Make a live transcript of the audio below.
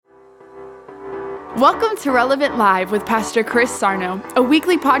Welcome to Relevant Live with Pastor Chris Sarno, a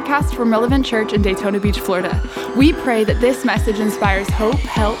weekly podcast from Relevant Church in Daytona Beach, Florida. We pray that this message inspires hope,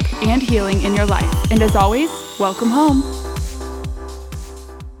 help, and healing in your life. And as always, welcome home.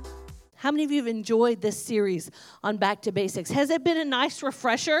 How many of you have enjoyed this series on Back to Basics? Has it been a nice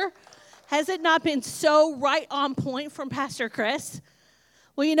refresher? Has it not been so right on point from Pastor Chris?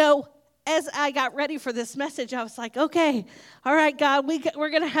 Well, you know, as I got ready for this message, I was like, okay, all right, God, we're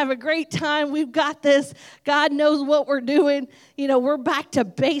going to have a great time. We've got this. God knows what we're doing. You know, we're back to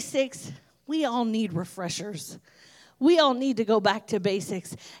basics. We all need refreshers. We all need to go back to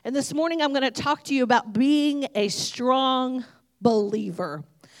basics. And this morning, I'm going to talk to you about being a strong believer.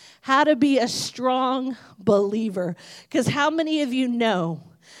 How to be a strong believer. Because how many of you know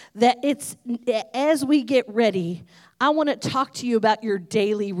that it's, as we get ready, I want to talk to you about your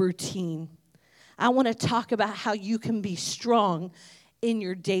daily routine. I want to talk about how you can be strong in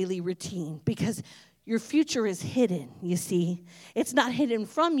your daily routine because your future is hidden, you see. It's not hidden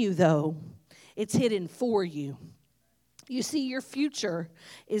from you, though. It's hidden for you. You see, your future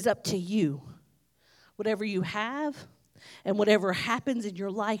is up to you. Whatever you have and whatever happens in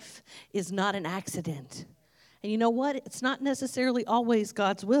your life is not an accident. And you know what? It's not necessarily always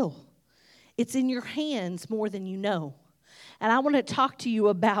God's will. It's in your hands more than you know. And I want to talk to you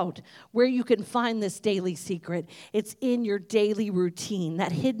about where you can find this daily secret. It's in your daily routine.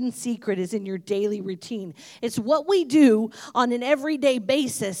 That hidden secret is in your daily routine. It's what we do on an everyday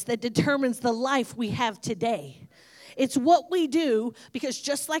basis that determines the life we have today. It's what we do because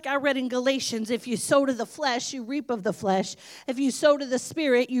just like I read in Galatians, if you sow to the flesh, you reap of the flesh. If you sow to the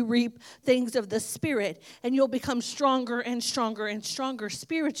Spirit, you reap things of the Spirit. And you'll become stronger and stronger and stronger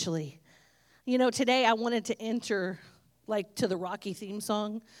spiritually. You know, today I wanted to enter to the Rocky theme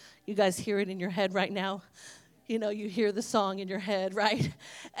song. You guys hear it in your head right now. You know, you hear the song in your head, right?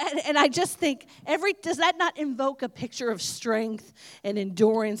 And I just think, does that not invoke a picture of strength and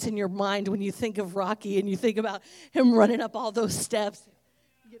endurance in your mind when you think of Rocky and you think about him running up all those steps,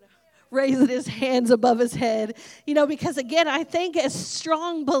 raising his hands above his head? You know, because again, I think as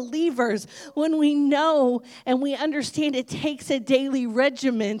strong believers, when we know and we understand it takes a daily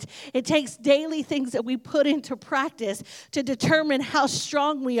regiment, it takes daily things that we put into practice to determine how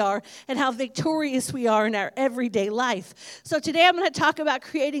strong we are and how victorious we are in our everyday life. So today I'm going to talk about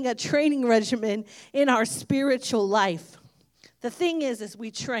creating a training regimen in our spiritual life. The thing is we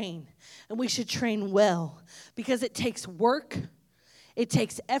train, and we should train well because it takes work. It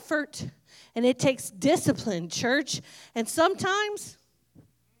takes effort, and it takes discipline, church. And sometimes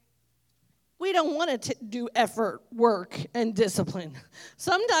we don't want to do effort, work, and discipline.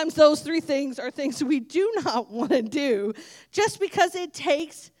 Sometimes those three things are things we do not want to do just because it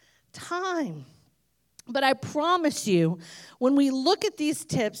takes time. But I promise you, when we look at these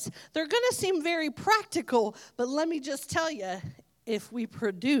tips, they're going to seem very practical. But let me just tell you, if we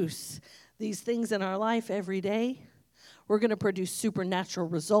produce these things in our life every day, we're going to produce supernatural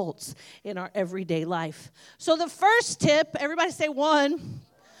results in our everyday life. So the first tip, everybody say one.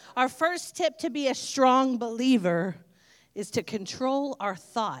 Our first tip to be a strong believer is to control our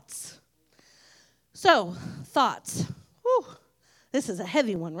thoughts. So, thoughts. Whew, this is a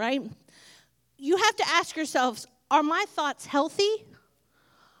heavy one, right? You have to ask yourselves, are my thoughts healthy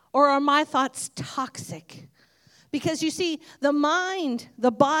or are my thoughts toxic? Because you see, the mind,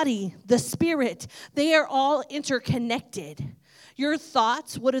 the body, the spirit, they are all interconnected. Your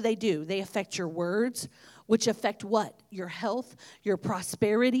thoughts, what do? They affect your words, which affect what? Your health, your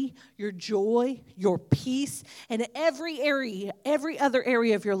prosperity, your joy, your peace, and every other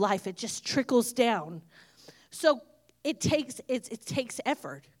area of your life, it just trickles down. So it takes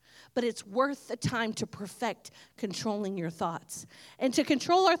effort. But it's worth the time to perfect controlling your thoughts. And to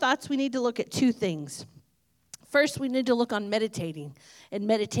control our thoughts, we need to look at two things. First, we need to look on meditating and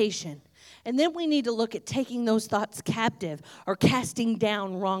meditation. And then we need to look at taking those thoughts captive or casting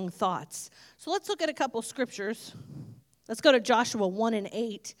down wrong thoughts. So let's look at a couple scriptures. Let's go to Joshua 1 and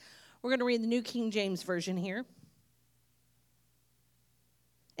 8. We're going to read the New King James Version here.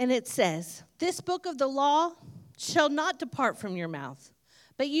 And it says, "This book of the law shall not depart from your mouth,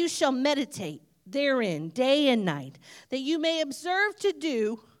 but you shall meditate therein day and night, that you may observe to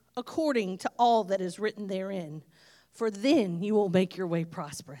do according to all that is written therein. For then you will make your way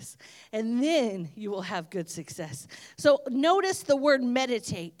prosperous, and then you will have good success." So notice the word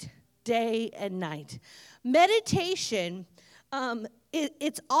meditate, day and night. Meditation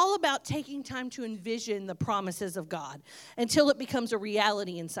it's all about taking time to envision the promises of God until it becomes a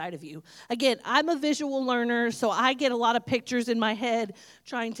reality inside of you. Again, I'm a visual learner, so I get a lot of pictures in my head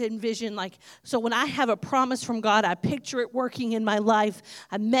trying to envision, so when I have a promise from God, I picture it working in my life.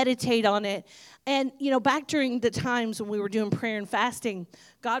 I meditate on it. And, back during the times when we were doing prayer and fasting,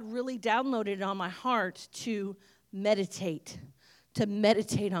 God really downloaded it on my heart to meditate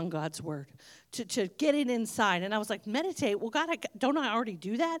on God's word, to get it inside. And I was like, meditate? Well, God, don't I already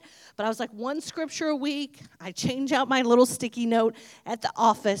do that? But I was like, one scripture a week. I change out my little sticky note at the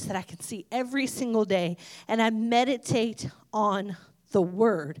office that I can see every single day, and I meditate on the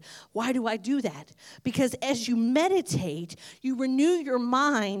word. Why do I do that? Because as you meditate, you renew your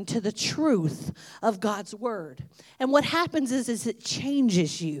mind to the truth of God's word. And what happens is it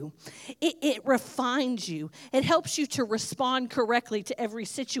changes you. It refines you. It helps you to respond correctly to every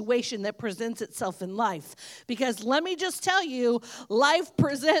situation that presents itself in life. Because let me just tell you, life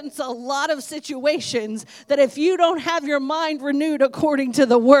presents a lot of situations that if you don't have your mind renewed according to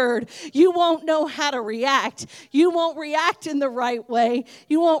the word, you won't know how to react. You won't react in the right way.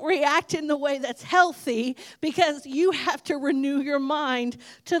 You won't react in the way that's healthy because you have to renew your mind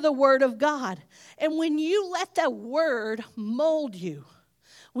to the word of God. And when you let that word mold you,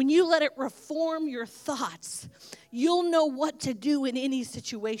 when you let it reform your thoughts, you'll know what to do in any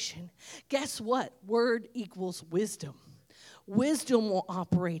situation. Guess what? Word equals wisdom. Wisdom will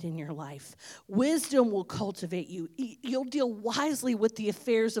operate in your life. Wisdom will cultivate you. You'll deal wisely with the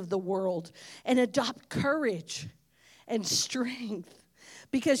affairs of the world and adopt courage and strength.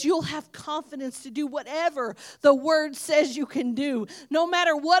 Because you'll have confidence to do whatever the word says you can do. No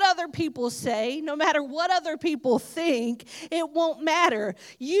matter what other people say, no matter what other people think, it won't matter.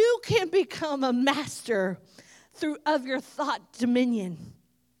 You can become a master of your thought dominion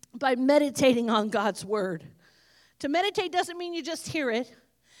by meditating on God's word. To meditate doesn't mean you just hear it.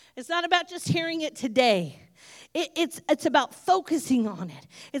 It's not about just hearing it today. It's about focusing on it.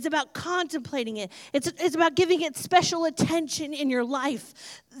 It's about contemplating it. It's about giving it special attention in your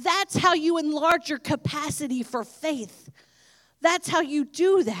life. That's how you enlarge your capacity for faith. That's how you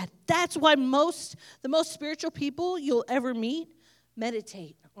do that. That's why the most spiritual people you'll ever meet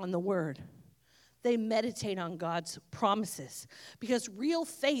meditate on the word. They meditate on God's promises because real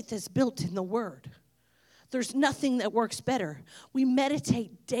faith is built in the word. There's nothing that works better. We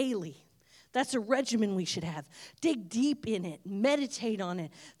meditate daily. That's a regimen we should have. Dig deep in it, meditate on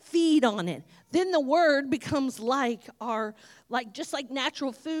it, feed on it. Then the word becomes just like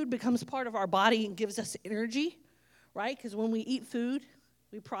natural food becomes part of our body and gives us energy, right? Because when we eat food,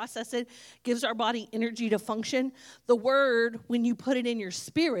 we process it, gives our body energy to function. The word, when you put it in your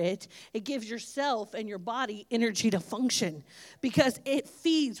spirit, it gives yourself and your body energy to function because it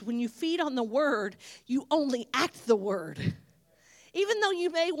feeds. When you feed on the word, you only act the word. Even though you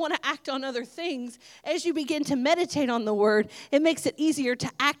may want to act on other things, as you begin to meditate on the word, it makes it easier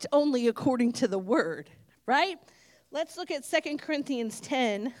to act only according to the word, right? Let's look at 2 Corinthians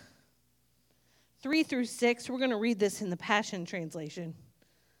 10, 3 through 6. We're going to read this in the Passion Translation.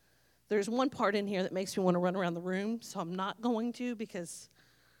 There's one part in here that makes me want to run around the room, so I'm not going to because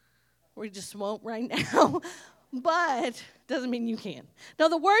we just won't right now. But doesn't mean you can. No,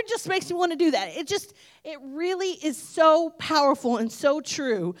 the word just makes me want to do that. It really is so powerful and so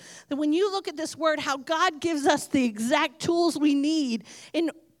true that when you look at this word, how God gives us the exact tools we need in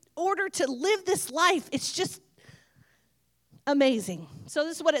order to live this life, it's just amazing. So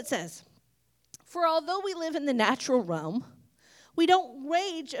this is what it says. For although we live in the natural realm, we don't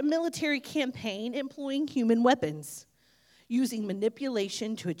wage a military campaign employing human weapons, using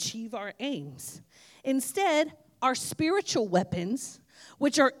manipulation to achieve our aims. Instead, our spiritual weapons,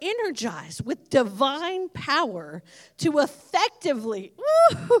 which are energized with divine power to effectively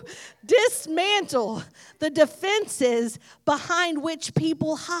dismantle the defenses behind which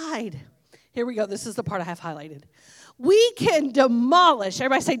people hide. Here we go. This is the part I have highlighted. We can demolish.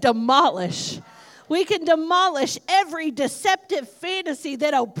 Everybody say demolish. We can demolish every deceptive fantasy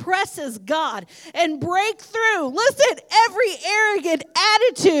that oppresses God and break through, listen, every arrogant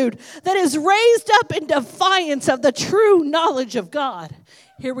attitude that is raised up in defiance of the true knowledge of God.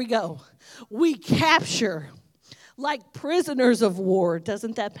 Here we go. We capture, like prisoners of war.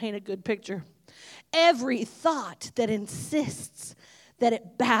 Doesn't that paint a good picture? Every thought that insists that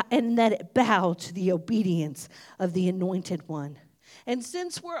it bow to the obedience of the Anointed One. And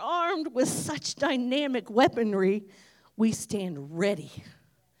since we're armed with such dynamic weaponry, we stand ready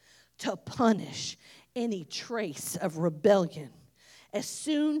to punish any trace of rebellion as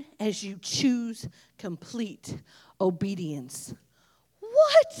soon as you choose complete obedience.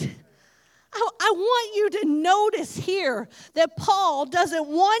 What? I want you to notice here that Paul doesn't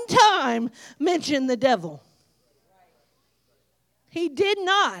one time mention the devil. He did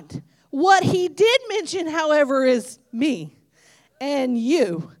not. What he did mention, however, is me and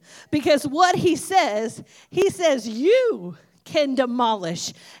you. Because what he says you can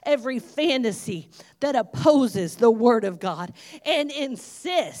demolish every fantasy that opposes the word of God and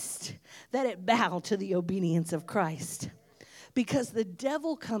insist that it bow to the obedience of Christ. Because the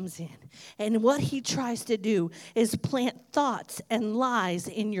devil comes in, and what he tries to do is plant thoughts and lies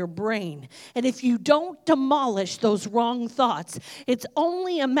in your brain. And if you don't demolish those wrong thoughts, it's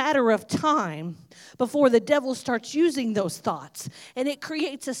only a matter of time before the devil starts using those thoughts. And it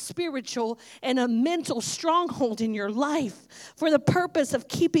creates a spiritual and a mental stronghold in your life for the purpose of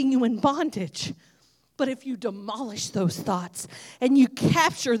keeping you in bondage. But if you demolish those thoughts and you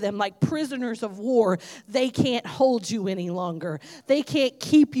capture them like prisoners of war, they can't hold you any longer. They can't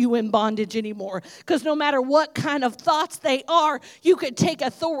keep you in bondage anymore. Because no matter what kind of thoughts they are, you can take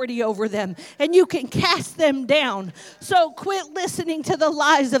authority over them and you can cast them down. So quit listening to the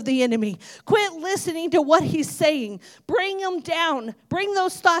lies of the enemy. Quit listening to what he's saying. Bring them down. Bring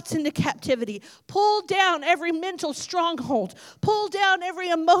those thoughts into captivity. Pull down every mental stronghold. Pull down every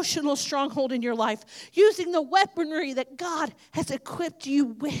emotional stronghold in your life, using the weaponry that God has equipped you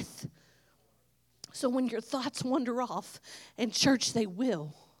with. So when your thoughts wander off, and church, they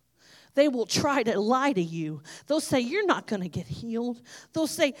will try to lie to you. They'll say, you're not going to get healed. They'll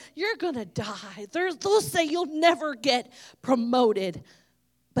say, you're going to die. They'll say, you'll never get promoted.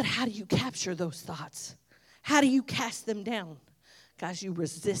 But how do you capture those thoughts? How do you cast them down? Guys, you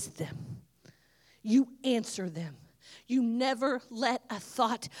resist them. You answer them. You never let a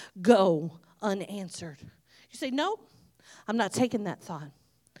thought go unanswered. You say, no, I'm not taking that thought.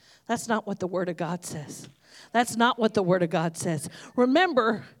 That's not what the Word of God says. That's not what the Word of God says.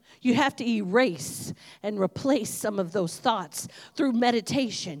 Remember, you have to erase and replace some of those thoughts through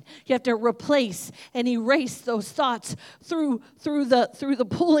meditation. You have to replace and erase those thoughts through the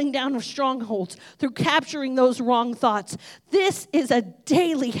pulling down of strongholds, through capturing those wrong thoughts. This is a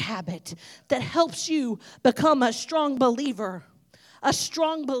daily habit that helps you become a strong believer. A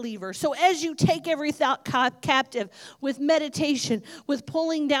strong believer. So as you take every thought captive with meditation, with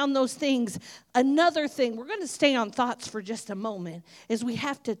pulling down those things, another thing, we're going to stay on thoughts for just a moment, is we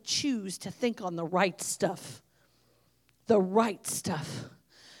have to choose to think on the right stuff. The right stuff.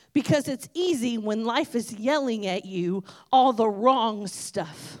 Because it's easy when life is yelling at you all the wrong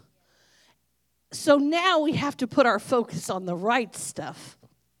stuff. So now we have to put our focus on the right stuff.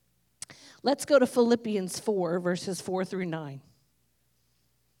 Let's go to Philippians 4, verses 4 through 9.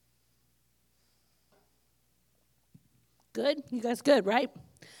 Good? You guys good, right?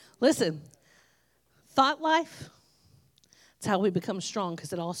 Listen, thought life, it's how we become strong,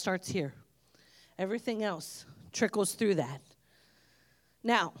 because it all starts here. Everything else trickles through that.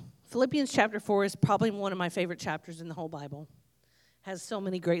 Now, Philippians chapter 4 is probably one of my favorite chapters in the whole Bible. Has so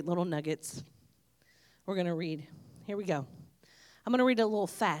many great little nuggets. We're going to read. Here we go. I'm going to read it a little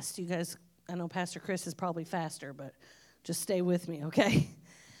fast. You guys, I know Pastor Chris is probably faster, but just stay with me, okay?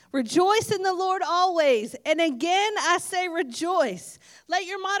 Rejoice in the Lord always. And again, I say rejoice. Let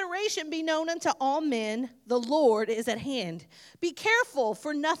your moderation be known unto all men. The Lord is at hand. Be careful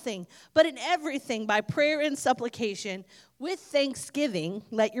for nothing, but in everything by prayer and supplication, with thanksgiving,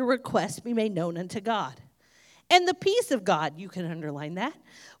 let your requests be made known unto God. And the peace of God, you can underline that,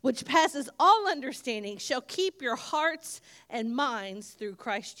 which passes all understanding, shall keep your hearts and minds through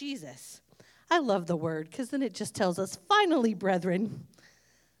Christ Jesus. I love the word, because then it just tells us, finally, brethren,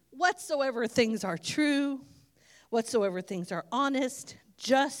 whatsoever things are true, whatsoever things are honest,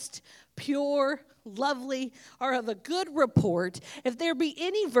 just, pure, lovely, are of a good report, if there be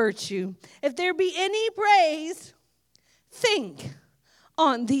any virtue, if there be any praise, think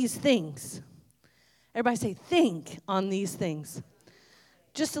on these things. Everybody say, think on these things.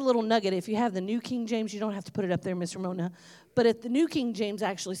 Just a little nugget. If you have the New King James, you don't have to put it up there, Miss Ramona. But if the New King James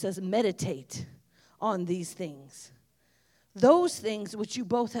actually says, meditate on these things. Those things which you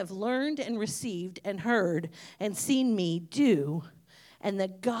both have learned and received and heard and seen me do, and the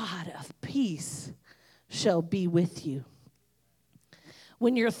God of peace shall be with you.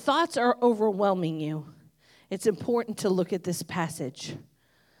 When your thoughts are overwhelming you, it's important to look at this passage.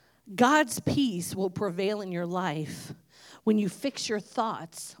 God's peace will prevail in your life when you fix your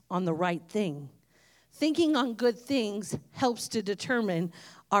thoughts on the right thing. Thinking on good things helps to determine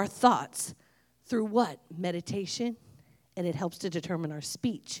our thoughts through what? Meditation. And it helps to determine our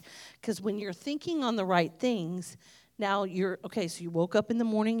speech. Because when you're thinking on the right things, now you're, okay, so you woke up in the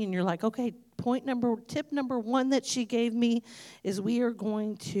morning and you're like, okay, tip number one that she gave me is we are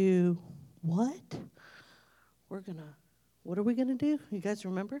going to what are we going to do? You guys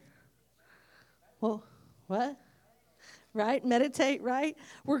remember? Well, what? Right? Meditate, right?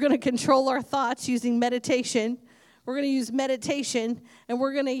 We're going to control our thoughts using meditation. We're going to use meditation, and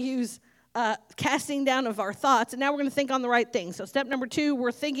we're going to use casting down of our thoughts, and now we're going to think on the right things. So step number 2,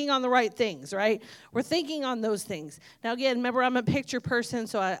 we're thinking on the right things, right? We're thinking on those things. Now again, remember, I'm a picture person,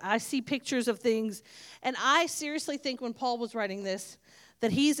 so I see pictures of things, and I seriously think when Paul was writing this,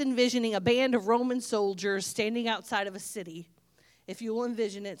 that he's envisioning a band of Roman soldiers standing outside of a city. If you will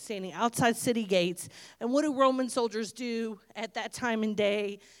envision it, standing outside city gates. And what do Roman soldiers do at that time and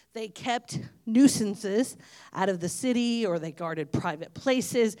day? They kept nuisances out of the city, or they guarded private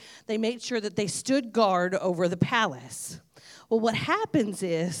places. They made sure that they stood guard over the palace. Well, what happens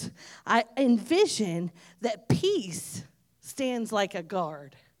is, I envision that peace stands like a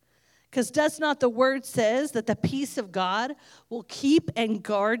guard. Because does not the word says that the peace of God will keep and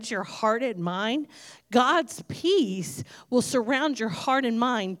guard your heart and mind? God's peace will surround your heart and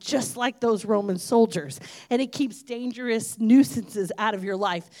mind just like those Roman soldiers. And it keeps dangerous nuisances out of your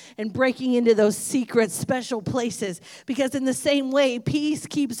life and breaking into those secret special places. Because in the same way, peace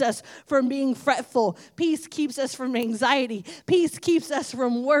keeps us from being fretful. Peace keeps us from anxiety. Peace keeps us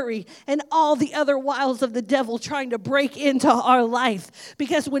from worry and all the other wiles of the devil trying to break into our life.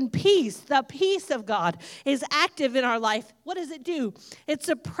 Because when peace, the peace of God, is active in our life, what does it do? It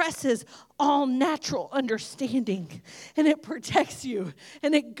suppresses all natural understanding, and it protects you,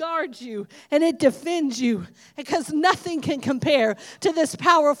 and it guards you, and it defends you, because nothing can compare to this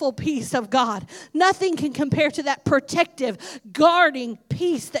powerful peace of God. Nothing can compare to that protective, guarding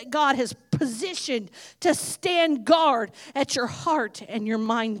peace that God has positioned to stand guard at your heart and your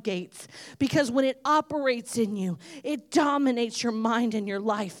mind gates. Because when it operates in you, it dominates your mind and your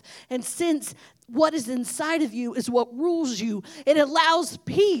life. And since what is inside of you is what rules you, it allows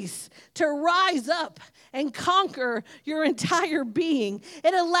peace to rise up and conquer your entire being.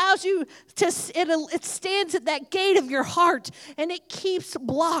 It allows you to, it stands at that gate of your heart, and it keeps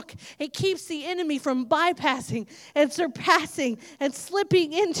it keeps the enemy from bypassing and surpassing and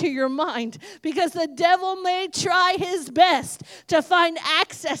slipping into your mind, because the devil may try his best to find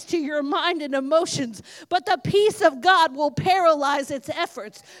access to your mind and emotions, but the peace of God will paralyze its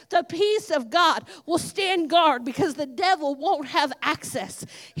efforts. The peace of God will stand guard, because the devil won't have access.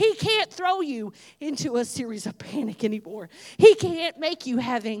 He can't throw you into a series of panic anymore. He can't make you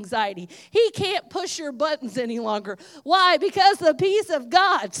have anxiety. He can't push your buttons any longer. Why? Because the peace of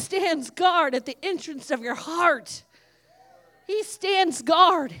God stands guard at the entrance of your heart. He stands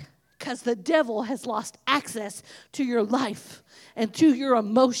guard because the devil has lost access to your life and to your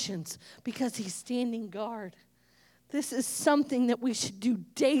emotions, because he's standing guard. This is something that we should do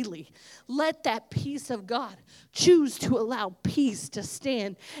daily. Let that peace of God choose to allow peace to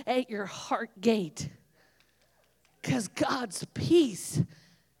stand at your heart gate. Because God's peace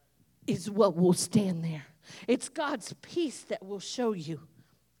is what will stand there. It's God's peace that will show you.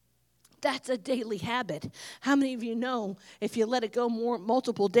 That's a daily habit. How many of you know if you let it go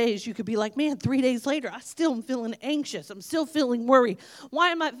multiple days, you could be like, man, 3 days later, I still am feeling anxious. I'm still feeling worried. Why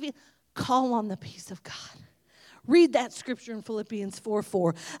am I feeling? Call on the peace of God. Read that scripture in Philippians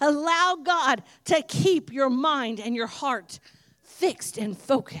 4:4. Allow God to keep your mind and your heart fixed and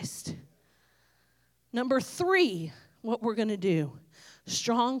focused. Number 3, what we're going to do.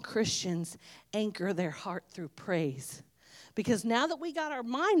 Strong Christians anchor their heart through praise. Because now that we got our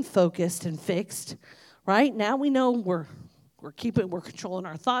mind focused and fixed, right? Now we know we're controlling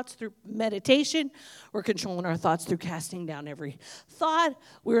our thoughts through meditation. We're controlling our thoughts through casting down every thought.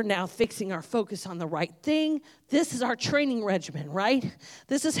 We're now fixing our focus on the right thing. This is our training regimen, right?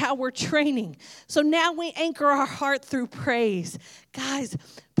 This is how we're training. So now we anchor our heart through praise. Guys,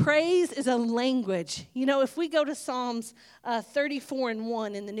 praise is a language. You know, if we go to Psalms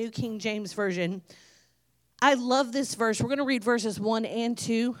 34:1 in the New King James Version, I love this verse. We're going to read verses 1 and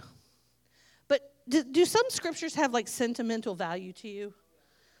 2. Do some scriptures have like sentimental value to you?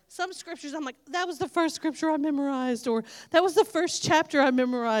 Some scriptures, I'm like, that was the first scripture I memorized, or that was the first chapter I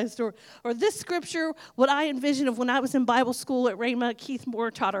memorized, or this scripture, what I envisioned of when I was in Bible school at Rhema. Keith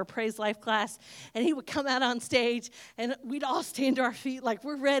Moore taught our Praise Life class, and he would come out on stage, and we'd all stand to our feet like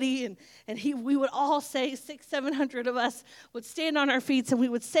we're ready, and we would all say, 600-700 of us would stand on our feet, and we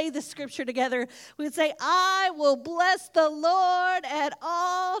would say the scripture together. We would say, I will bless the Lord at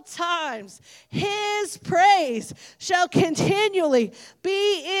all times. His praise shall continually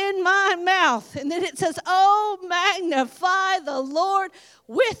be in my mouth. And then it says, oh, magnify the Lord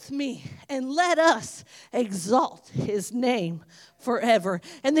with me, and let us exalt his name forever.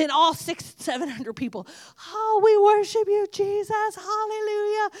 And then all 700 people, oh, we worship you, Jesus,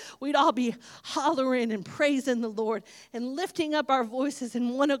 hallelujah. We'd all be hollering and praising the Lord and lifting up our voices in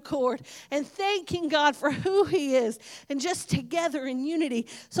one accord and thanking God for who he is and just together in unity.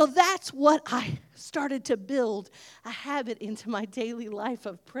 So that's what I started to build a habit into my daily life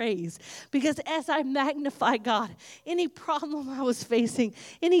of praise. Because as I magnify God, any problem I was facing,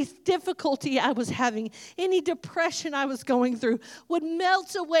 any difficulty I was having, any depression I was going through would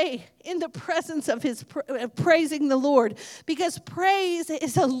melt away in the presence of his praising the Lord. Because praise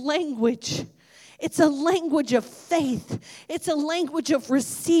is a language. It's a language of faith. It's a language of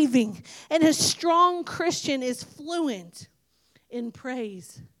receiving. And a strong Christian is fluent in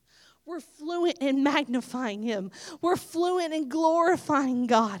praise. We're fluent in magnifying him. We're fluent in glorifying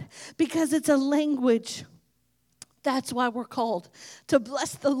God because it's a language. That's why we're called to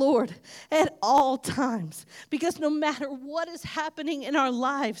bless the Lord at all times. Because no matter what is happening in our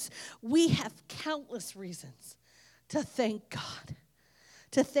lives, we have countless reasons to thank God.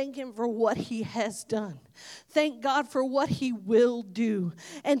 To thank him for what he has done. Thank God for what he will do.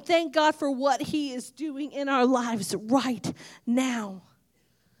 And thank God for what he is doing in our lives right now.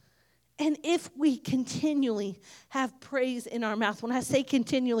 And if we continually have praise in our mouth, when I say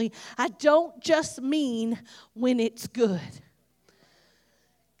continually, I don't just mean when it's good.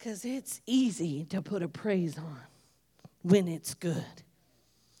 Because it's easy to put a praise on when it's good.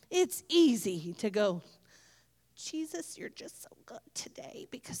 It's easy to go, Jesus, you're just so good today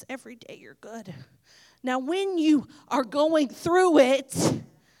because every day you're good. Now, when you are going through it,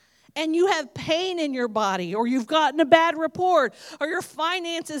 and you have pain in your body, or you've gotten a bad report, or your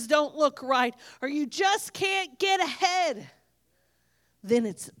finances don't look right, or you just can't get ahead, then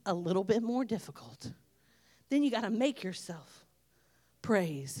it's a little bit more difficult. Then you got to make yourself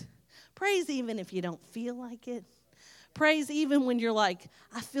praise. Praise even if you don't feel like it. Praise even when you're like,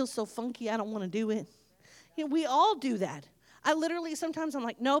 I feel so funky, I don't want to do it. You know, we all do that. I literally, sometimes I'm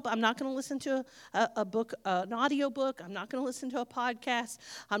like, nope, I'm not going to listen to a book, an audio book. I'm not going to listen to a podcast.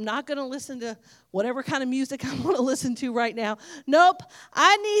 I'm not going to listen to whatever kind of music I want to listen to right now. Nope,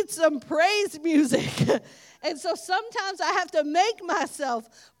 I need some praise music. And so sometimes I have to make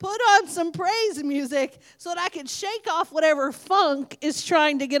myself put on some praise music so that I can shake off whatever funk is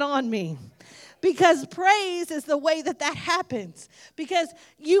trying to get on me. Because praise is the way that happens. Because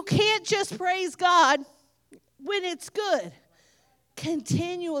you can't just praise God when it's good.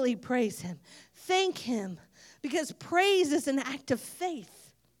 Continually praise him. Thank him. Because praise is an act of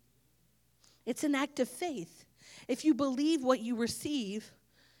faith. It's an act of faith. If you believe what you receive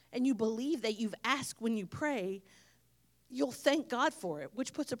and you believe that you've asked when you pray, you'll thank God for it,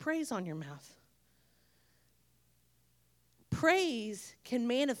 which puts a praise on your mouth. Praise can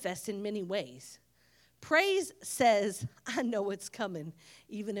manifest in many ways. Praise says, I know it's coming,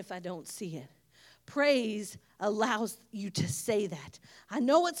 even if I don't see it. Praise allows you to say that. I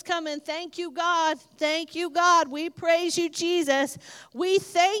know it's coming. Thank you, God. Thank you, God. We praise you, Jesus. We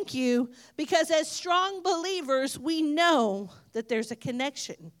thank you because as strong believers, we know that there's a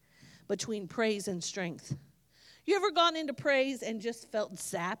connection between praise and strength. You ever gone into praise and just felt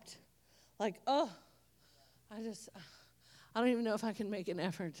zapped? Like, oh, I don't even know if I can make an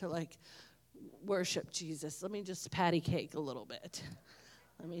effort to worship Jesus. Let me just patty cake a little bit.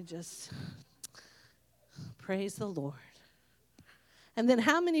 Let me just praise the Lord. And then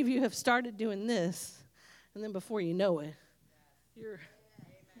how many of you have started doing this, and then before you know it,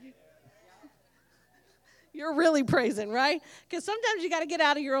 you're really praising, right? Because sometimes you got to get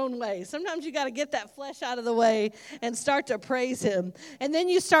out of your own way. Sometimes you got to get that flesh out of the way and start to praise him. And then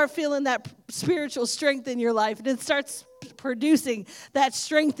you start feeling that spiritual strength in your life, and it starts producing that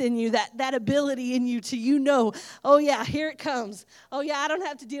strength in you, that ability in you to, oh yeah, here it comes. Oh yeah, I don't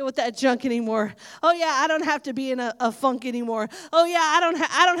have to deal with that junk anymore. Oh yeah, I don't have to be in a funk anymore. Oh yeah,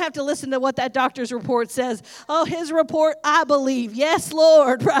 I don't have to listen to what that doctor's report says. Oh, his report, I believe. Yes,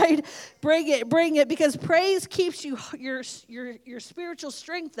 Lord, right? Bring it, because praise keeps your spiritual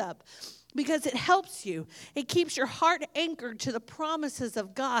strength up. Because it helps you. It keeps your heart anchored to the promises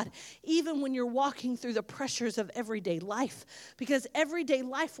of God, even when you're walking through the pressures of everyday life. Because everyday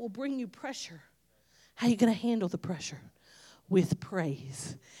life will bring you pressure. How are you going to handle the pressure? with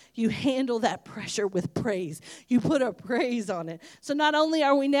praise. You handle that pressure with praise. You put a praise on it. So not only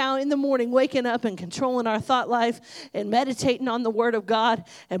are we now in the morning waking up and controlling our thought life and meditating on the Word of God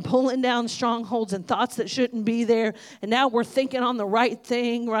and pulling down strongholds and thoughts that shouldn't be there, and now we're thinking on the right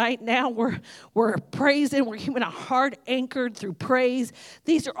thing, right? Now we're praising. We're keeping our heart anchored through praise.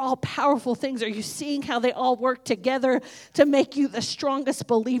 These are all powerful things. Are you seeing how they all work together to make you the strongest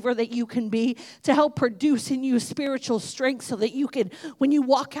believer that you can be, to help produce in you spiritual strength so that you can, when you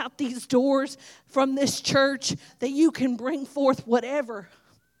walk out these doors from this church, that you can bring forth whatever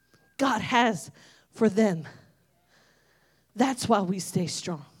God has for them. That's why we stay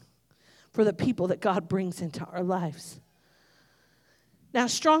strong, for the people that God brings into our lives. Now,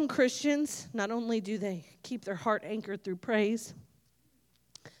 strong Christians, not only do they keep their heart anchored through praise,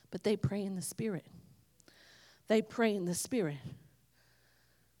 but they pray in the Spirit. They pray in the Spirit.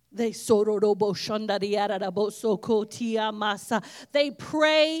 They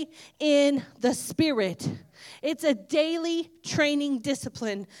pray in the Spirit. It's a daily training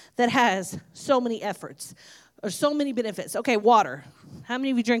discipline that has so many efforts or so many benefits. Okay, water. How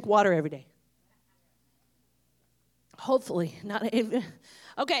many of you drink water every day? Hopefully not.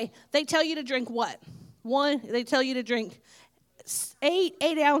 Okay, they tell you to drink what? They tell you to drink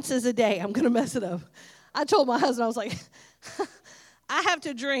 8 ounces a day. I'm going to mess it up. I told my husband, I was like, I have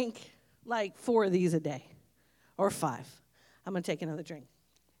to drink like 4 of these a day, or 5. I'm going to take another drink.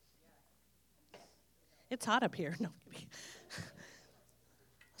 It's hot up here. No.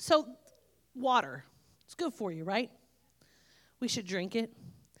 So, water. It's good for you, right? We should drink it.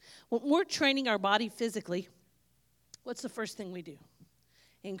 When we're training our body physically, what's the first thing we do?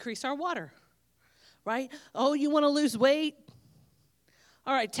 Increase our water, right? Oh, you want to lose weight?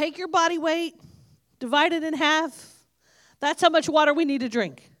 All right, take your body weight, divide it in half. That's how much water we need to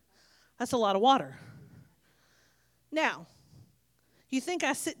drink. That's a lot of water. Now, you think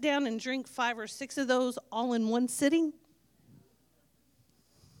I sit down and drink 5 or 6 of those all in one sitting?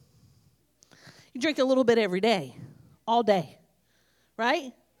 You drink a little bit every day, all day, right?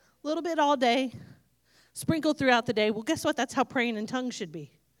 A little bit all day, sprinkle throughout the day. Well, guess what? That's how praying in tongues should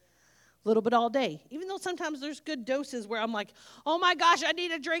be. A little bit all day. Even though sometimes there's good doses where I'm like, oh my gosh, I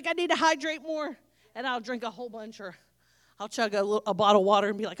need a drink. I need to hydrate more. And I'll drink a whole bunch, or I'll chug a bottle of water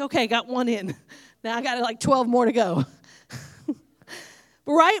and be like, okay, got 1 in. Now I got like 12 more to go.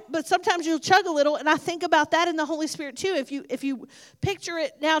 Right? But sometimes you'll chug a little, and I think about that in the Holy Spirit too. If you picture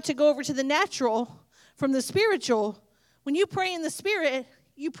it now to go over to the natural from the spiritual, when you pray in the Spirit,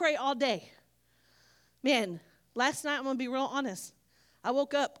 you pray all day. Man, last night, I'm going to be real honest. I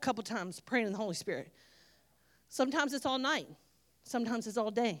woke up a couple times praying in the Holy Spirit. Sometimes it's all night. Sometimes it's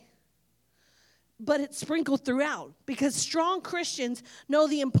all day. But it's sprinkled throughout, because strong Christians know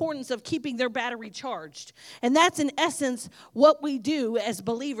the importance of keeping their battery charged. And that's in essence what we do as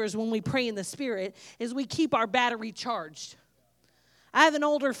believers when we pray in the Spirit, is we keep our battery charged. I have an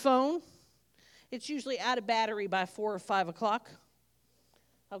older phone. It's usually out of battery by 4 or 5 o'clock.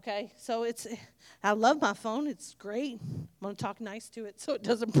 Okay, so I love my phone. It's great. I'm going to talk nice to it so it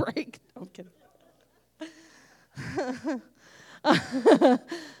doesn't break. I'm kidding.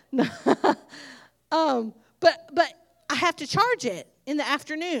 No. But I have to charge it in the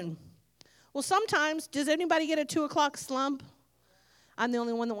afternoon. Well, sometimes, does anybody get a 2 o'clock slump? I'm the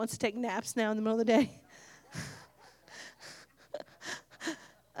only one that wants to take naps now in the middle of the day.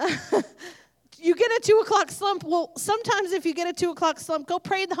 You get a 2 o'clock slump. Well, sometimes if you get a 2 o'clock slump, go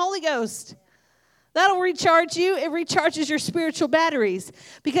pray in the Holy Ghost. That'll recharge you. It recharges your spiritual batteries.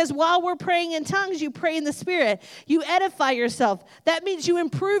 Because while we're praying in tongues, you pray in the Spirit. You edify yourself. That means you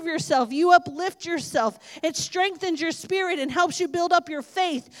improve yourself. You uplift yourself. It strengthens your spirit and helps you build up your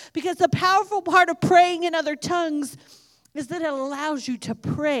faith. Because the powerful part of praying in other tongues is that it allows you to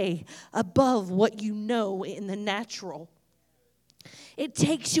pray above what you know in the natural. It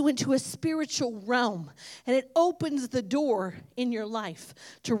takes you into a spiritual realm, and it opens the door in your life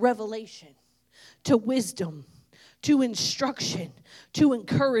to revelation, to wisdom, to instruction, to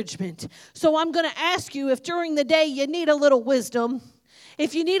encouragement. So I'm going to ask you, if during the day you need a little wisdom,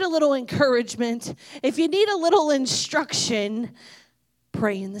 if you need a little encouragement, if you need a little instruction,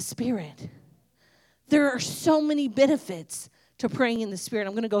 pray in the Spirit. There are so many benefits to praying in the Spirit.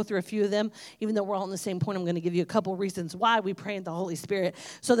 I'm going to go through a few of them. Even though we're all on the same point, I'm going to give you a couple reasons why we pray in the Holy Spirit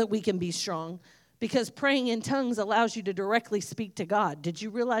so that we can be strong. Because praying in tongues allows you to directly speak to God. Did you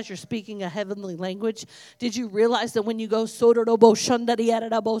realize you're speaking a heavenly language? Did you realize that when you go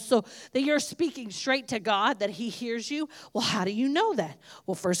that you're speaking straight to God, that He hears you? Well, how do you know that?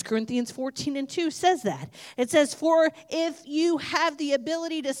 Well, 1 Corinthians 14:2 says that. It says, for if you have the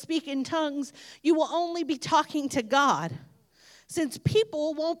ability to speak in tongues, you will only be talking to God. Since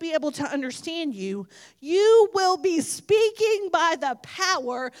people won't be able to understand you, you will be speaking by the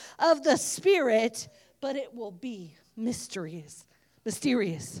power of the Spirit, but it will be mysterious.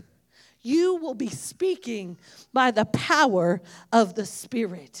 You will be speaking by the power of the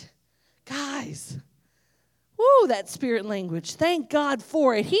Spirit. Guys, woo, that spirit language. Thank God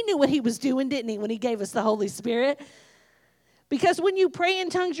for it. He knew what he was doing, didn't he, when he gave us the Holy Spirit? Because when you pray in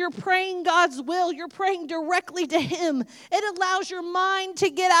tongues, you're praying God's will. You're praying directly to him. It allows your mind to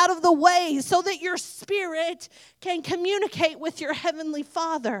get out of the way so that your spirit can communicate with your heavenly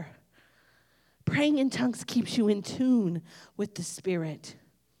Father. Praying in tongues keeps you in tune with the Spirit.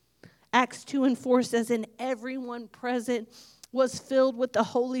 Acts 2:4 says, and everyone present was filled with the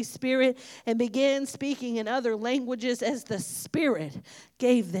Holy Spirit and began speaking in other languages as the Spirit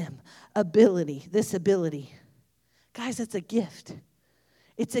gave them this ability. Guys, it's a gift.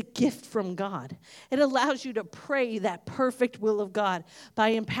 It's a gift from God. It allows you to pray that perfect will of God by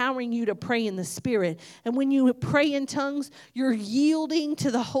empowering you to pray in the Spirit. And when you pray in tongues, you're yielding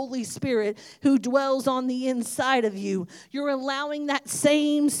to the Holy Spirit who dwells on the inside of you. You're allowing that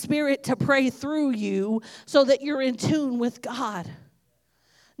same Spirit to pray through you so that you're in tune with God.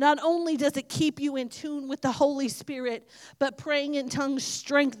 Not only does it keep you in tune with the Holy Spirit, but praying in tongues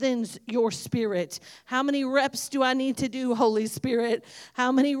strengthens your spirit. How many reps do I need to do, Holy Spirit?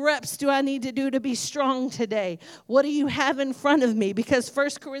 How many reps do I need to do to be strong today? What do you have in front of me? Because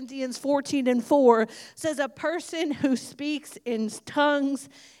 1 Corinthians 14:4 says a person who speaks in tongues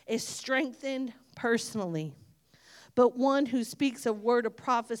is strengthened personally. But one who speaks a word of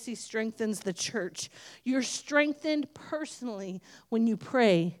prophecy strengthens the church. You're strengthened personally when you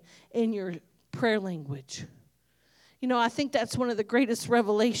pray in your prayer language. You know, I think that's one of the greatest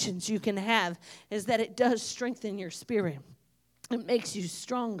revelations you can have is that it does strengthen your spirit. It makes you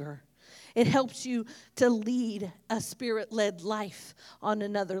stronger. It helps you to lead a spirit-led life on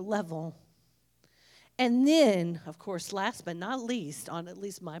another level. And then, of course, last but not least, on at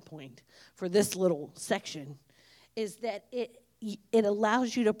least my point for this little section, is that it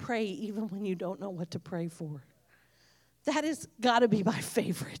allows you to pray even when you don't know what to pray for. That has got to be my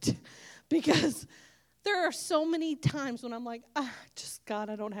favorite, because there are so many times when I'm like, just God,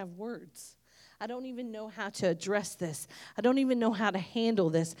 I don't have words. I don't even know how to address this. I don't even know how to handle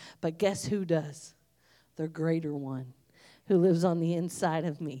this. But guess who does? The greater one who lives on the inside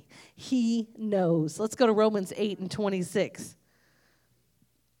of me. He knows. Let's go to Romans 8:26.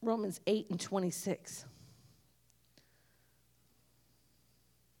 Romans 8:26.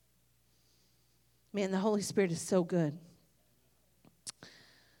 Man, the Holy Spirit is so good.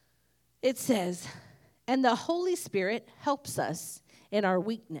 It says, and the Holy Spirit helps us in our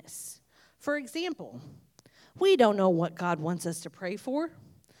weakness. For example, we don't know what God wants us to pray for,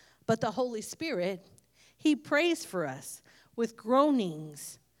 but the Holy Spirit, he prays for us with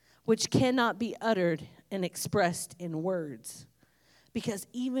groanings which cannot be uttered and expressed in words. Because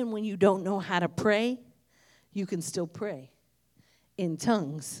even when you don't know how to pray, you can still pray in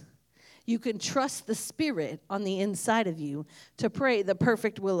tongues. You can trust the Spirit on the inside of you to pray the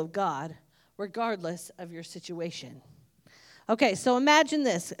perfect will of God, regardless of your situation. Okay, so imagine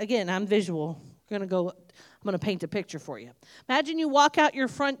this. Again, I'm visual. I'm going to paint a picture for you. Imagine you walk out your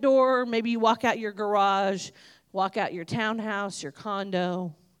front door, maybe you walk out your garage, walk out your townhouse, your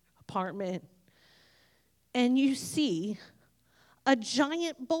condo, apartment, and you see a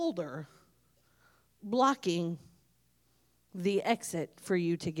giant boulder blocking the exit for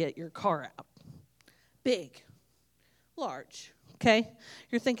you to get your car out. Big, large, okay?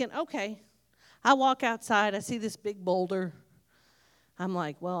 You're thinking, okay, I walk outside, I see this big boulder. I'm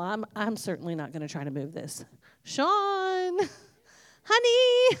like, well, I'm certainly not going to try to move this. Sean,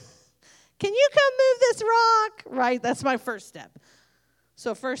 honey, can you come move this rock? Right, that's my first step.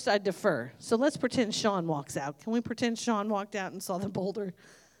 So first I defer. So let's pretend Sean walks out. Can we pretend Sean walked out and saw the boulder?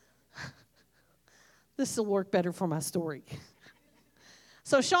 This will work better for my story.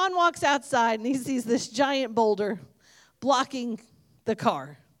 So Sean walks outside and he sees this giant boulder blocking the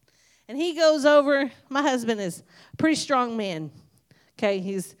car. And he goes over. My husband is a pretty strong man. Okay,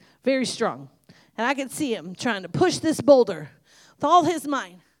 he's very strong. And I can see him trying to push this boulder with all his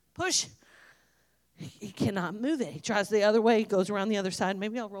might. Push. He cannot move it. He tries the other way, goes around the other side.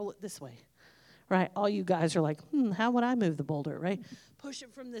 Maybe I'll roll it this way. Right? All you guys are like, how would I move the boulder, right? Push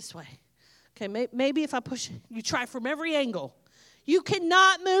it from this way. Okay, maybe if I push it, you try from every angle. You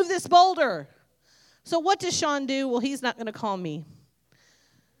cannot move this boulder. So what does Sean do? Well, he's not going to call me.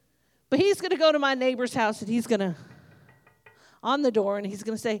 But he's going to go to my neighbor's house, and he's going to, on the door, and he's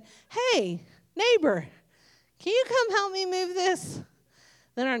going to say, hey, neighbor, can you come help me move this?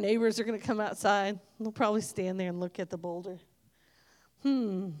 Then our neighbors are going to come outside. They'll probably stand there and look at the boulder.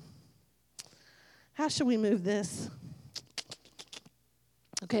 How should we move this?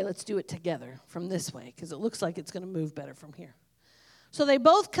 Okay, let's do it together from this way because it looks like it's going to move better from here. So they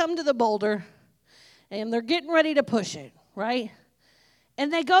both come to the boulder, and they're getting ready to push it, right?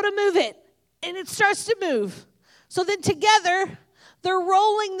 And they go to move it, and it starts to move. So then together, they're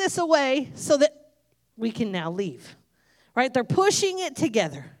rolling this away so that we can now leave, right? They're pushing it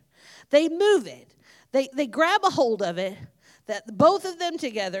together. They move it. They grab a hold of it, that both of them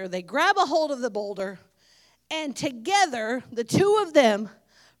together, they grab a hold of the boulder, and together, the two of them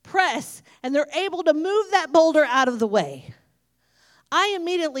press, and they're able to move that boulder out of the way. I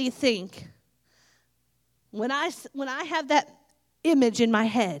immediately think, when I have that image in my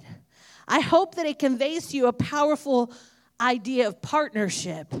head, I hope that it conveys to you a powerful idea of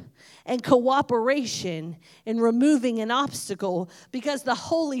partnership and cooperation in removing an obstacle, because the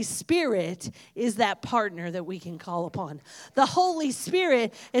Holy Spirit is that partner that we can call upon. The Holy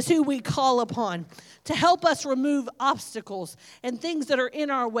Spirit is who we call upon to help us remove obstacles and things that are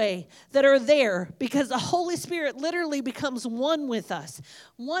in our way, that are there, because the Holy Spirit literally becomes one with us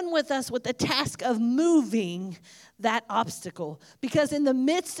with the task of moving that obstacle. Because in the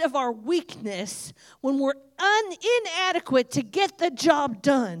midst of our weakness, when we're inadequate to get the job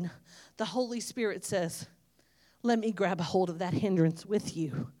done, the Holy Spirit says, let me grab a hold of that hindrance with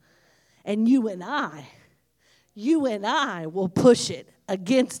you. And you and I will push it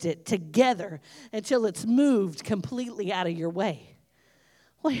against it together until it's moved completely out of your way.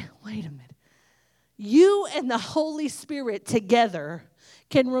 Wait a minute. You and the Holy Spirit together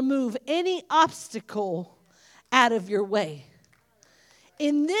can remove any obstacle out of your way.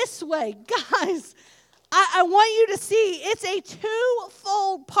 In this way, guys, I want you to see it's a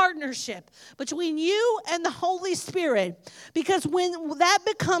twofold partnership between you and the Holy Spirit. Because when that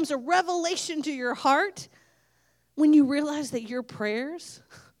becomes a revelation to your heart, when you realize that your prayers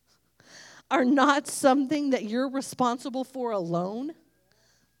are not something that you're responsible for alone,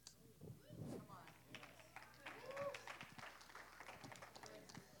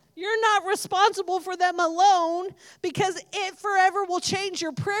 you're not responsible for them alone, because it forever will change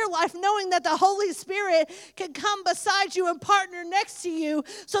your prayer life, knowing that the Holy Spirit can come beside you and partner next to you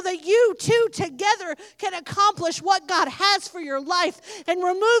so that you two together can accomplish what God has for your life and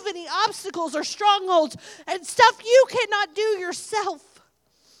remove any obstacles or strongholds and stuff you cannot do yourself.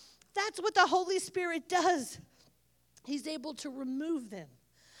 That's what the Holy Spirit does. He's able to remove them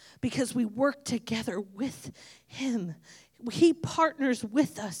because we work together with Him. He partners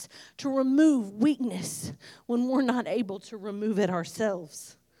with us to remove weakness when we're not able to remove it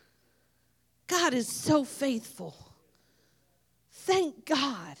ourselves. God is so faithful. Thank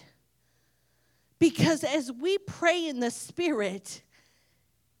God. Because as we pray in the Spirit,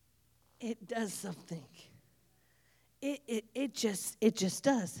 it does something. It just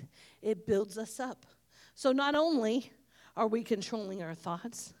does. It builds us up. So not only are we controlling our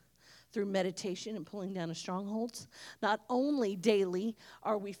thoughts through meditation and pulling down of strongholds, not only daily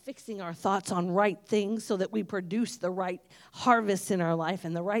are we fixing our thoughts on right things so that we produce the right harvests in our life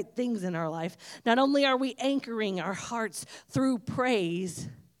and the right things in our life, not only are we anchoring our hearts through praise,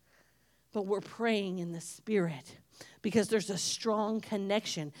 but we're praying in the Spirit, because there's a strong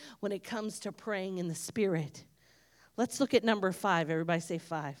connection when it comes to praying in the Spirit. Let's look at number 5. Everybody say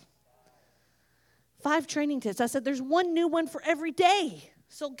 5. 5 training tips. I said there's one new one for every day.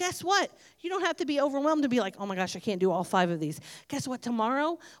 So guess what? You don't have to be overwhelmed to be like, oh my gosh, I can't do all 5 of these. Guess what?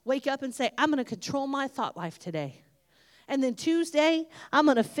 Tomorrow, wake up and say, I'm going to control my thought life today. And then Tuesday, I'm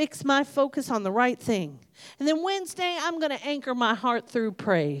going to fix my focus on the right thing. And then Wednesday, I'm going to anchor my heart through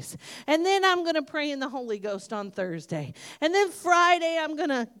praise. And then I'm going to pray in the Holy Ghost on Thursday. And then Friday, I'm going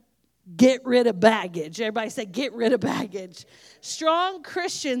to get rid of baggage. Everybody say, get rid of baggage. Strong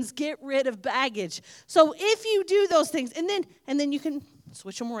Christians get rid of baggage. So if you do those things, and then you can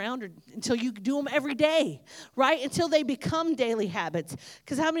switch them around until you do them every day, right? Until they become daily habits.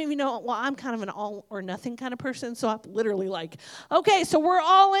 Because how many of you know, well, I'm kind of an all or nothing kind of person, so I'm literally like, okay, so we're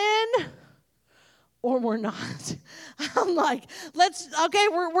all in or we're not. I'm like,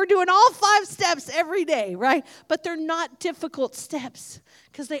 we're doing all 5 steps every day, right? But they're not difficult steps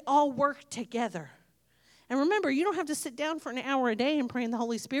because they all work together. And remember, you don't have to sit down for an hour a day and pray in the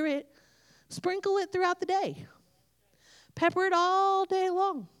Holy Spirit. Sprinkle it throughout the day. Pepper it all day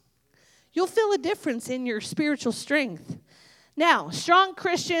long. You'll feel a difference in your spiritual strength. Now, strong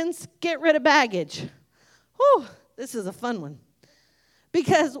Christians, get rid of baggage. Whew, this is a fun one.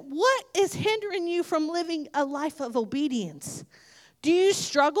 Because what is hindering you from living a life of obedience? Do you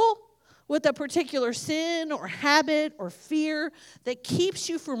struggle with a particular sin or habit or fear that keeps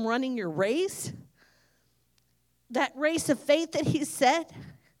you from running your race? that race of faith that he said?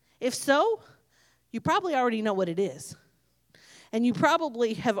 If so, you probably already know what it is. And you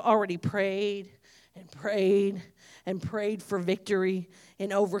probably have already prayed and prayed and prayed for victory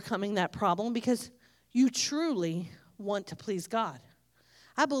in overcoming that problem because you truly want to please God.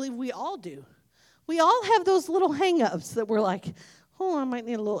 I believe we all do. We all have those little hang-ups that we're like, oh, I might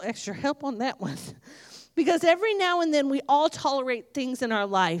need a little extra help on that one. Because every now and then we all tolerate things in our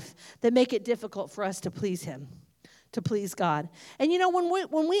life that make it difficult for us to please him, to please God. And you know,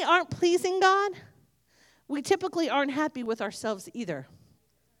 when we aren't pleasing God, we typically aren't happy with ourselves either.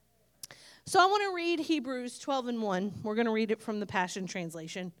 So I want to read Hebrews 12:1. We're going to read it from the Passion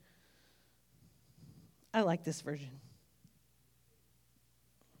Translation. I like this version.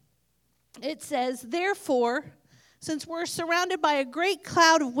 It says, therefore, since we're surrounded by a great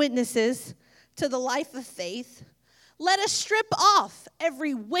cloud of witnesses to the life of faith, let us strip off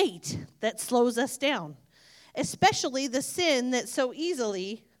every weight that slows us down, especially the sin that so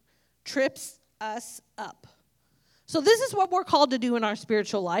easily trips us up. So this is what we're called to do in our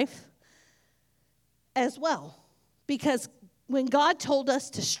spiritual life as well. Because when God told us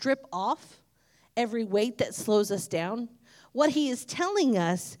to strip off every weight that slows us down, what he is telling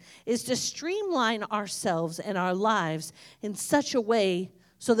us is to streamline ourselves and our lives in such a way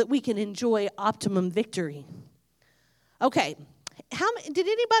so that we can enjoy optimum victory. Okay, do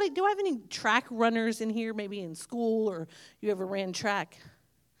I have any track runners in here, maybe in school or you ever ran track?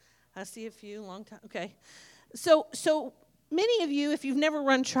 I see a few, long time, okay. So many of you, if you've never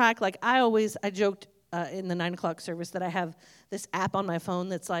run track, like I joked in the 9 o'clock service that I have this app on my phone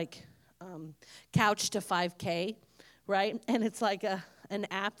that's like Couch to 5K. Right? And it's like an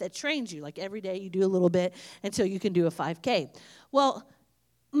app that trains you. Like every day you do a little bit until you can do a 5K. Well,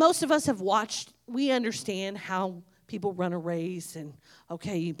 most of us have watched, we understand how people run a race and,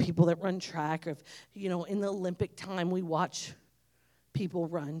 okay, people that run track, or, in the Olympic time we watch people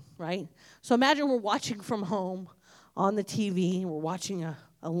run, right? So imagine we're watching from home on the TV, we're watching an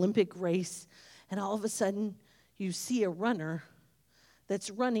Olympic race, and all of a sudden you see a runner that's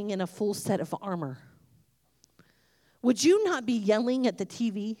running in a full set of armor. Would you not be yelling at the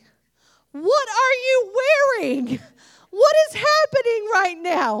TV? What are you wearing? What is happening right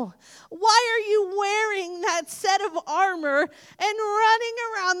now? Why are you wearing that set of armor and running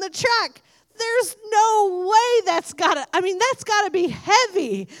around the track? There's no way that's gotta be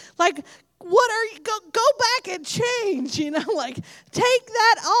heavy. Like, what are you, go back and change, like take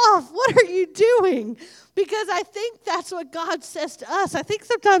that off. What are you doing? Because I think that's what God says to us. I think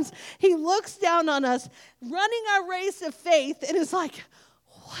sometimes he looks down on us running our race of faith and is like,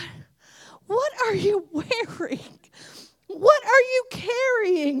 what are you wearing? What are you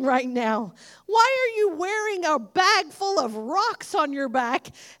carrying right now? Why are you wearing a bag full of rocks on your back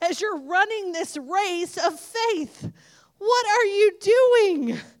as you're running this race of faith? What are you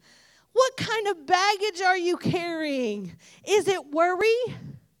doing? What kind of baggage are you carrying? Is it worry?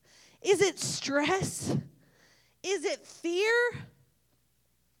 Is it stress? Is it fear?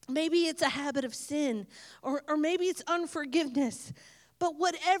 Maybe it's a habit of sin, or maybe it's unforgiveness. But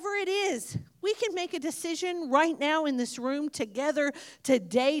whatever it is, we can make a decision right now in this room together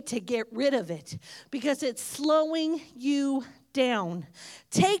today to get rid of it because it's slowing you down.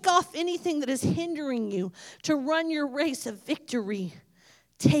 Take off anything that is hindering you to run your race of victory.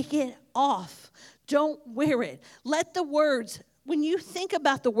 Take it off. Don't wear it. Let the words, when you think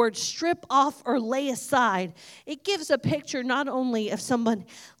about the word strip off or lay aside, it gives a picture not only of someone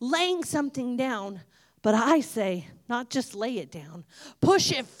laying something down, but I say, not just lay it down.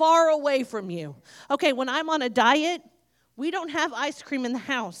 Push it far away from you. Okay, when I'm on a diet, we don't have ice cream in the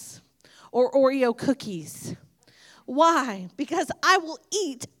house or Oreo cookies. Why? Because I will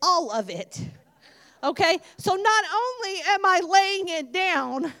eat all of it. Okay, so not only am I laying it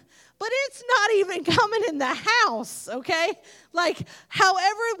down, but it's not even coming in the house, okay? Like,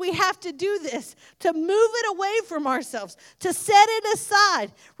 however we have to do this, to move it away from ourselves, to set it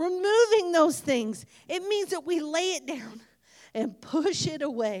aside, removing those things, it means that we lay it down and push it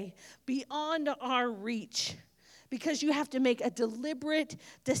away beyond our reach. Because you have to make a deliberate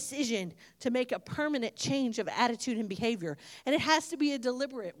decision to make a permanent change of attitude and behavior. And it has to be a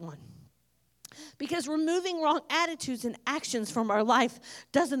deliberate one. Because removing wrong attitudes and actions from our life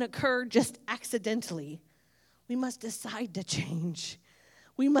doesn't occur just accidentally. We must decide to change.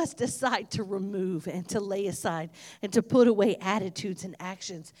 We must decide to remove and to lay aside and to put away attitudes and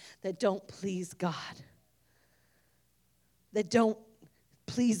actions that don't please God. That don't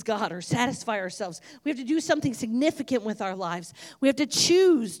please God or satisfy ourselves. We have to do something significant with our lives. We have to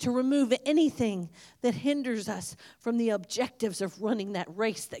choose to remove anything that hinders us from the objectives of running that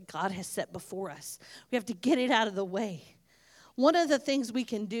race that God has set before us. We have to get it out of the way. One of the things we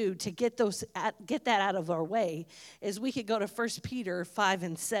can do to get that out of our way is we could go to 1 Peter 5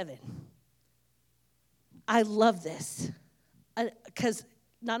 and 7. I love this because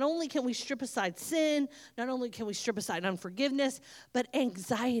not only can we strip aside sin, not only can we strip aside unforgiveness, but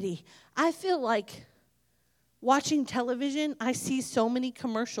anxiety. I feel like watching television, I see so many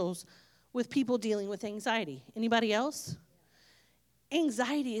commercials with people dealing with anxiety. Anybody else?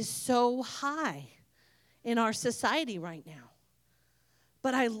 Anxiety is so high in our society right now.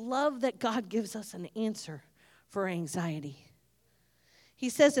 But I love that God gives us an answer for anxiety. He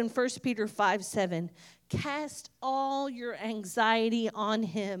says in 1 Peter 5:7, cast all your anxiety on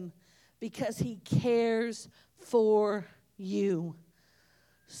him because he cares for you.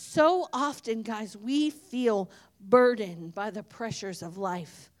 So often, guys, we feel burdened by the pressures of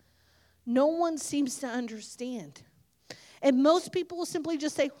life. No one seems to understand. And most people will simply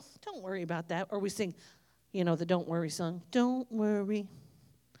just say, don't worry about that. Or we sing, the Don't Worry song. Don't worry.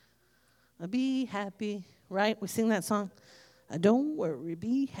 Be happy, right? We sing that song. Don't worry,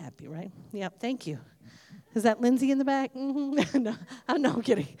 be happy, right? Yep, thank you. Is that Lindsay in the back? Mm-hmm. No, I'm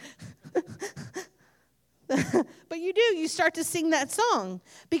kidding. But you do. You start to sing that song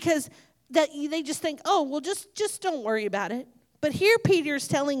because they just think, oh, well, just don't worry about it. But here Peter's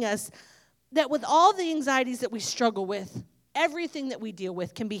telling us that with all the anxieties that we struggle with, everything that we deal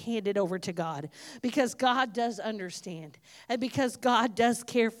with can be handed over to God because God does understand and because God does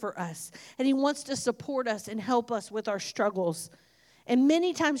care for us and he wants to support us and help us with our struggles. And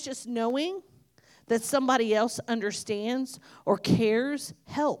many times just knowing that somebody else understands or cares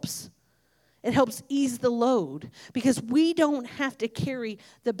helps. It helps ease the load because we don't have to carry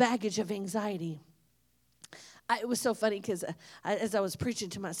the baggage of anxiety. It was so funny because as I was preaching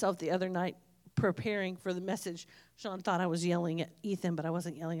to myself the other night, preparing for the message, Sean thought I was yelling at Ethan, but I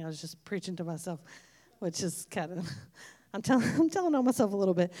wasn't yelling. I was just preaching to myself, which is kind of, I'm telling on myself a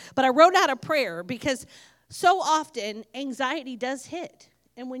little bit. But I wrote out a prayer because so often anxiety does hit.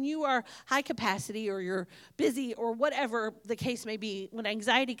 And when you are high capacity or you're busy or whatever the case may be, when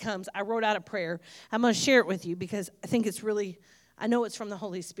anxiety comes, I wrote out a prayer. I'm going to share it with you because I think I know it's from the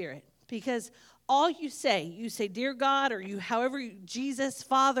Holy Spirit. Because all you say, dear God, or Jesus,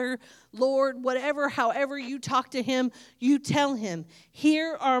 Father, Lord, however you talk to him, you tell him,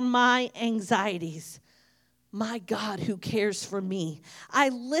 here are my anxieties. My God who cares for me. I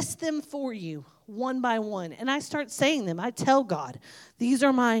list them for you one by one, and I start saying them. I tell God, these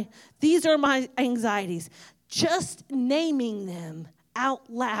are my anxieties. Just naming them out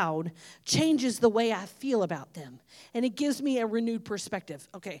loud changes the way I feel about them. And it gives me a renewed perspective.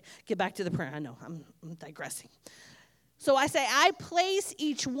 Okay, get back to the prayer. I know, I'm digressing. So I say, I place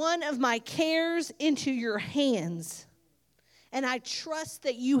each one of my cares into your hands, and I trust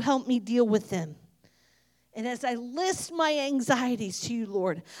that you help me deal with them. And as I list my anxieties to you,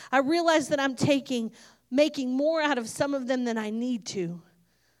 Lord, I realize that I'm making more out of some of them than I need to.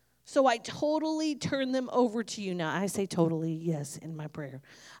 So I totally turn them over to you. Now, I say totally, yes, in my prayer.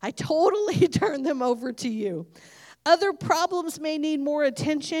 I totally turn them over to you. Other problems may need more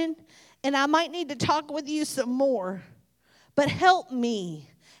attention, and I might need to talk with you some more. But help me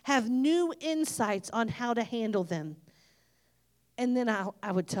have new insights on how to handle them. And then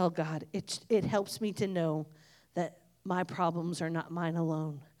I would tell God, it helps me to know that my problems are not mine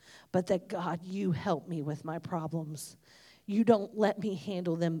alone, but that, God, you help me with my problems. You don't let me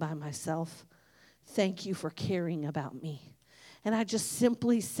handle them by myself. Thank you for caring about me. And I just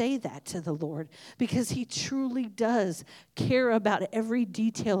simply say that to the Lord because he truly does care about every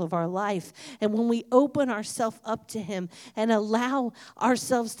detail of our life. And when we open ourselves up to him and allow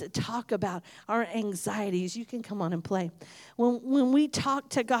ourselves to talk about our anxieties, you can come on and play. When we talk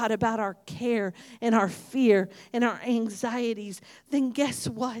to God about our care and our fear and our anxieties, then guess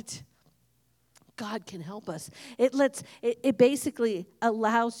what? God can help us. It basically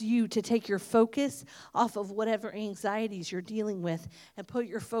allows you to take your focus off of whatever anxieties you're dealing with and put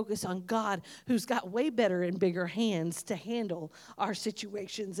your focus on God, who's got way better and bigger hands to handle our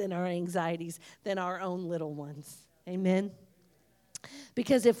situations and our anxieties than our own little ones. Amen?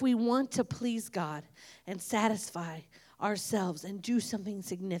 Because if we want to please God and satisfy ourselves and do something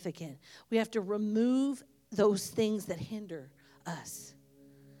significant, we have to remove those things that hinder us.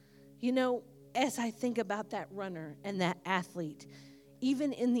 As I think about that runner and that athlete,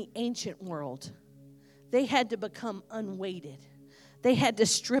 even in the ancient world, they had to become unweighted. They had to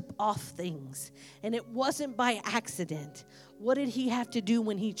strip off things, and it wasn't by accident. What did he have to do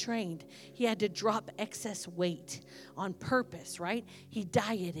when he trained? He had to drop excess weight on purpose, right? He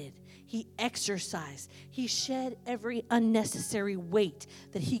dieted, he exercised, he shed every unnecessary weight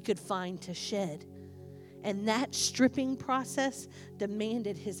that he could find to shed. And that stripping process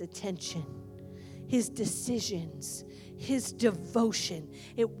demanded his attention, his decisions, his devotion.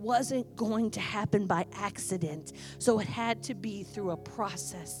 It wasn't going to happen by accident. So it had to be through a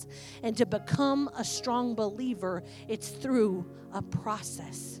process. And to become a strong believer, it's through a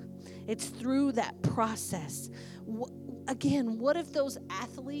process. It's through that process. Again, what if those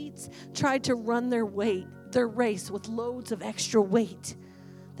athletes tried to run their race with loads of extra weight?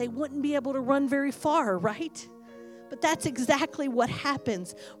 They wouldn't be able to run very far, right? But that's exactly what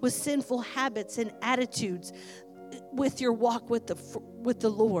happens with sinful habits and attitudes with your walk with the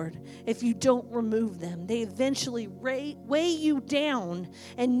Lord. If you don't remove them, they eventually weigh you down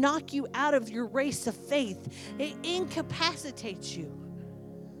and knock you out of your race of faith. It incapacitates you.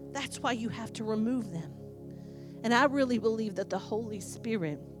 That's why you have to remove them. And I really believe that the Holy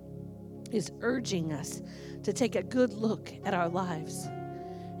Spirit is urging us to take a good look at our lives.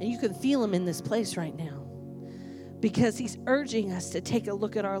 And you can feel him in this place right now, because he's urging us to take a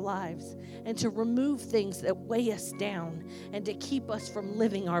look at our lives and to remove things that weigh us down and to keep us from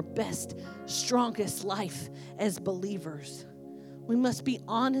living our best, strongest life as believers. We must be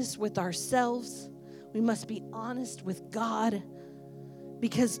honest with ourselves. We must be honest with God,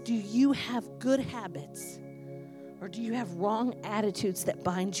 because do you have good habits, or do you have wrong attitudes that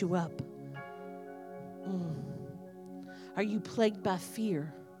bind you up? Are you plagued by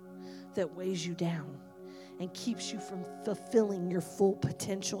fear that weighs you down and keeps you from fulfilling your full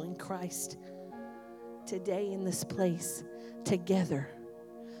potential in Christ? Today in this place, together,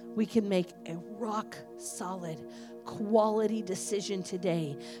 we can make a rock solid, quality decision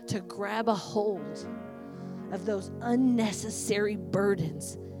today to grab a hold of those unnecessary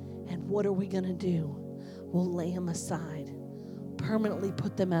burdens. And what are we going to do? We'll lay them aside, permanently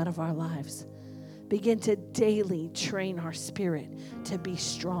put them out of our lives. Begin to daily train our spirit to be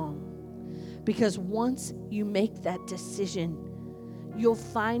strong. Because once you make that decision, you'll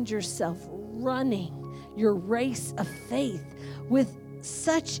find yourself running your race of faith with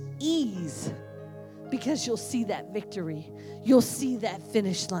such ease, because you'll see that victory. You'll see that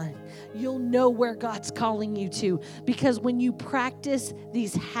finish line. You'll know where God's calling you to, because when you practice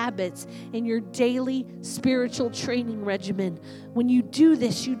these habits in your daily spiritual training regimen, when you do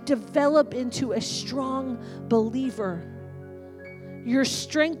this, you develop into a strong believer. Your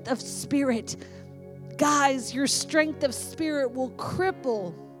strength of spirit, guys, your strength of spirit will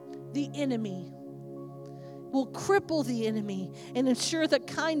cripple the enemy. Will cripple the enemy and ensure the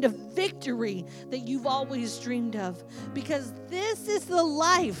kind of victory that you've always dreamed of. Because this is the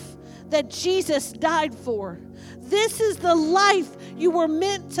life that Jesus died for. This is the life you were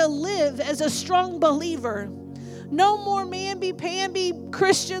meant to live as a strong believer. No more mamby-pamby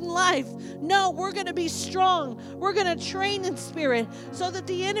Christian life. No, we're going to be strong. We're going to train in spirit so that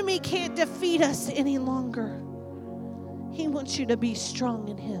the enemy can't defeat us any longer. He wants you to be strong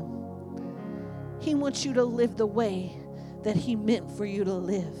in him. He wants you to live the way that he meant for you to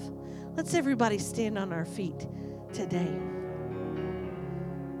live. Let's everybody stand on our feet today.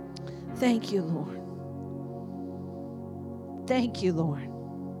 Thank you, Lord. Thank you, Lord.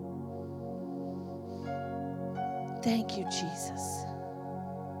 Thank you, Jesus.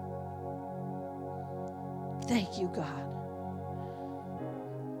 Thank you, God.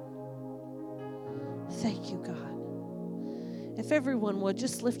 Thank you, God. If everyone would,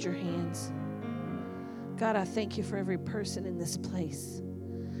 just lift your hands. God, I thank you for every person in this place.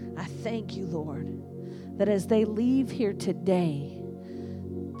 I thank you, Lord, that as they leave here today,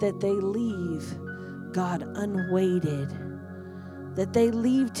 that they leave, God, unweighted. That they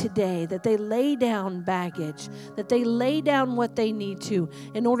leave today, that they lay down baggage, that they lay down what they need to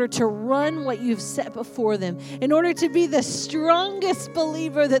in order to run what you've set before them, in order to be the strongest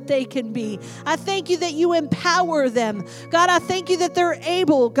believer that they can be. I thank you that you empower them. God, I thank you that they're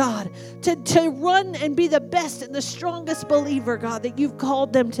able, God, to run and be the best and the strongest believer, God, that you've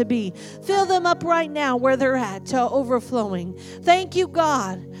called them to be. Fill them up right now where they're at to overflowing. Thank you,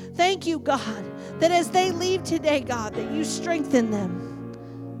 God. Thank you, God, that as they leave today, God, that you strengthen them.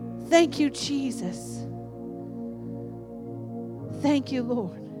 Thank you, Jesus. Thank you,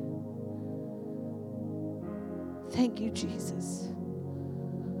 Lord. Thank you, Jesus.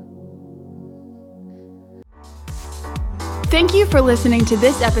 Thank you for listening to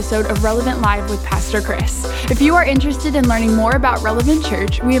this episode of Relevant Live with Pastor Chris. If you are interested in learning more about Relevant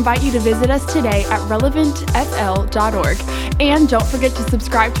Church, we invite you to visit us today at relevantfl.org. And don't forget to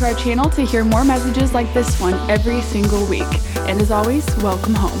subscribe to our channel to hear more messages like this one every single week. And as always,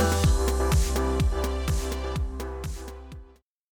 welcome home.